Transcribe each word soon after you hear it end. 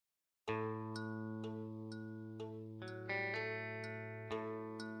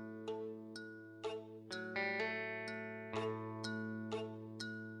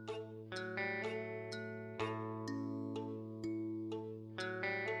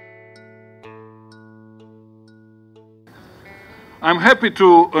I'm happy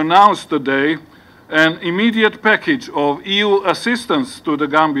to announce today an immediate package of EU assistance to the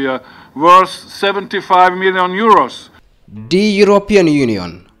Gambia worth 75 million euros. The European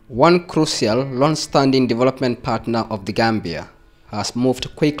Union, one crucial, long-standing development partner of the Gambia, has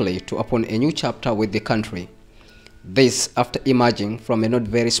moved quickly to open a new chapter with the country. This after emerging from a not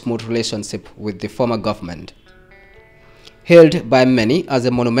very smooth relationship with the former government. Hailed by many as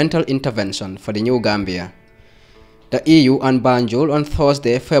a monumental intervention for the new Gambia, the EU and Banjul on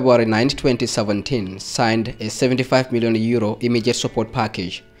Thursday, February 9, 2017, signed a 75 million euro immediate support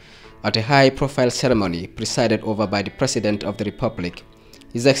package at a high-profile ceremony presided over by the President of the Republic,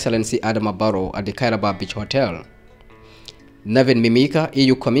 His Excellency Adama Barrow, at the Kairaba Beach Hotel. Neven Mimica,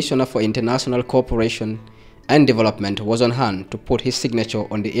 EU Commissioner for International Cooperation and Development, was on hand to put his signature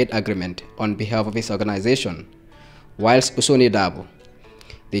on the aid agreement on behalf of his organization, whilst Usoni Dabo,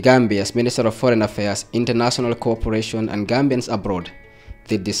 the Gambia's Minister of Foreign Affairs, International Cooperation and Gambians abroad,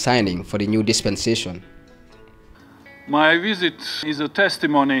 did the signing for the new dispensation. My visit is a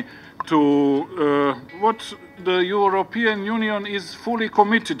testimony to what the European Union is fully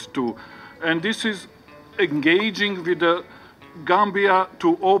committed to, and this is engaging with the Gambia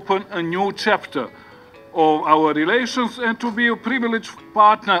to open a new chapter of our relations and to be a privileged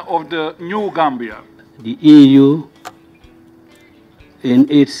partner of the new Gambia. The EU, in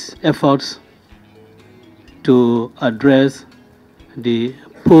its efforts to address the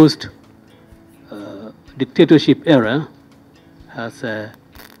post-dictatorship era, has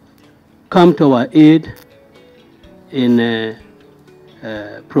come to our aid in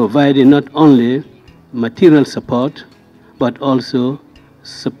providing not only material support, but also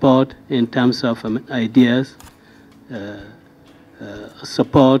support in terms of ideas,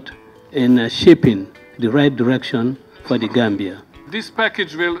 support in shaping the right direction for the Gambia. This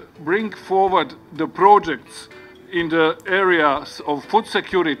package will bring forward the projects in the areas of food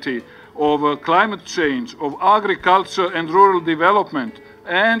security, of climate change, of agriculture and rural development,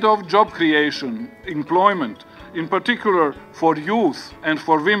 and of job creation, employment, in particular for youth and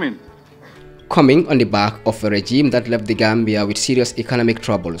for women. Coming on the back of a regime that left the Gambia with serious economic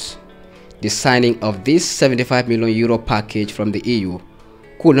troubles, the signing of this 75 million euro package from the EU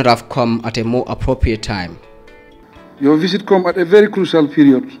could not have come at a more appropriate time. Your visit comes at a very crucial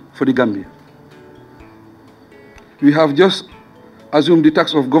period for the Gambia. We have just assumed the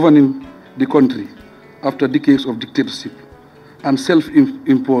task of governing the country after decades of dictatorship and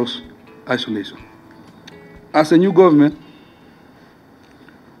self-imposed isolation. As a new government,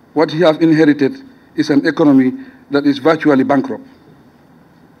 what we have inherited is an economy that is virtually bankrupt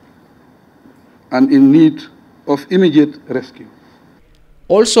and in need of immediate rescue.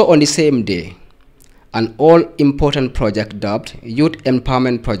 Also on the same day, an all-important project dubbed Youth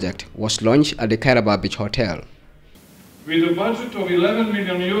Empowerment Project was launched at the Kairaba Beach Hotel. With a budget of 11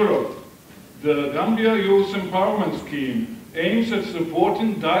 million euros, the Gambia Youth Empowerment Scheme aims at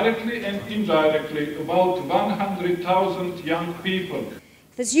supporting directly and indirectly about 100,000 young people.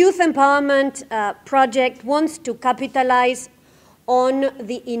 This Youth Empowerment Project wants to capitalize on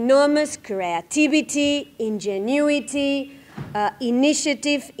the enormous creativity, ingenuity,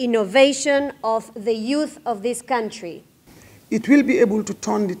 initiative, innovation of the youth of this country. It will be able to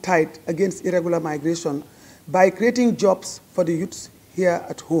turn the tide against irregular migration by creating jobs for the youths here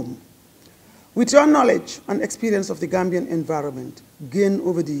at home. With your knowledge and experience of the Gambian environment gained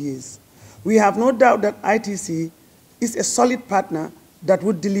over the years, we have no doubt that ITC is a solid partner that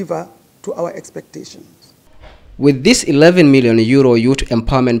would deliver to our expectations. With this 11 million euro youth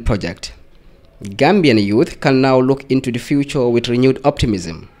empowerment project, Gambian youth can now look into the future with renewed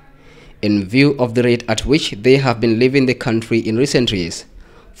optimism, in view of the rate at which they have been leaving the country in recent years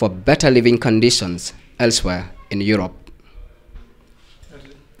for better living conditions elsewhere in Europe.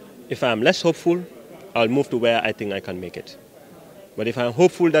 If I'm less hopeful, I'll move to where I think I can make it. But if I'm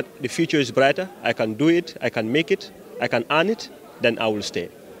hopeful that the future is brighter, I can do it, I can make it, I can earn it, then I will stay.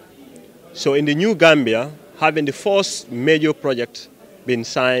 So in the new Gambia, having the first major project being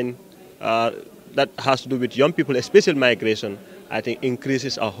signed that has to do with young people, especially migration, I think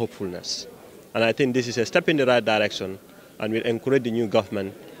increases our hopefulness. And I think this is a step in the right direction and will encourage the new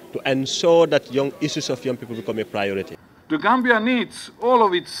government to ensure that issues of young people become a priority. The Gambia needs all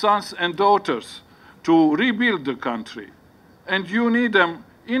of its sons and daughters to rebuild the country. And you need them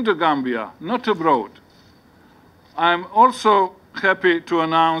in the Gambia, not abroad. I'm also happy to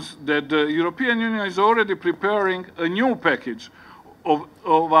announce that the European Union is already preparing a new package of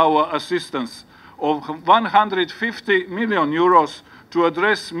our assistance of 150 million euros to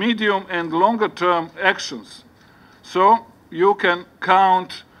address medium and longer term actions. So you can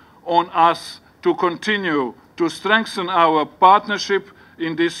count on us to continue to strengthen our partnership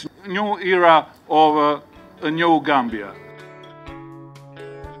in this new era of a new Gambia.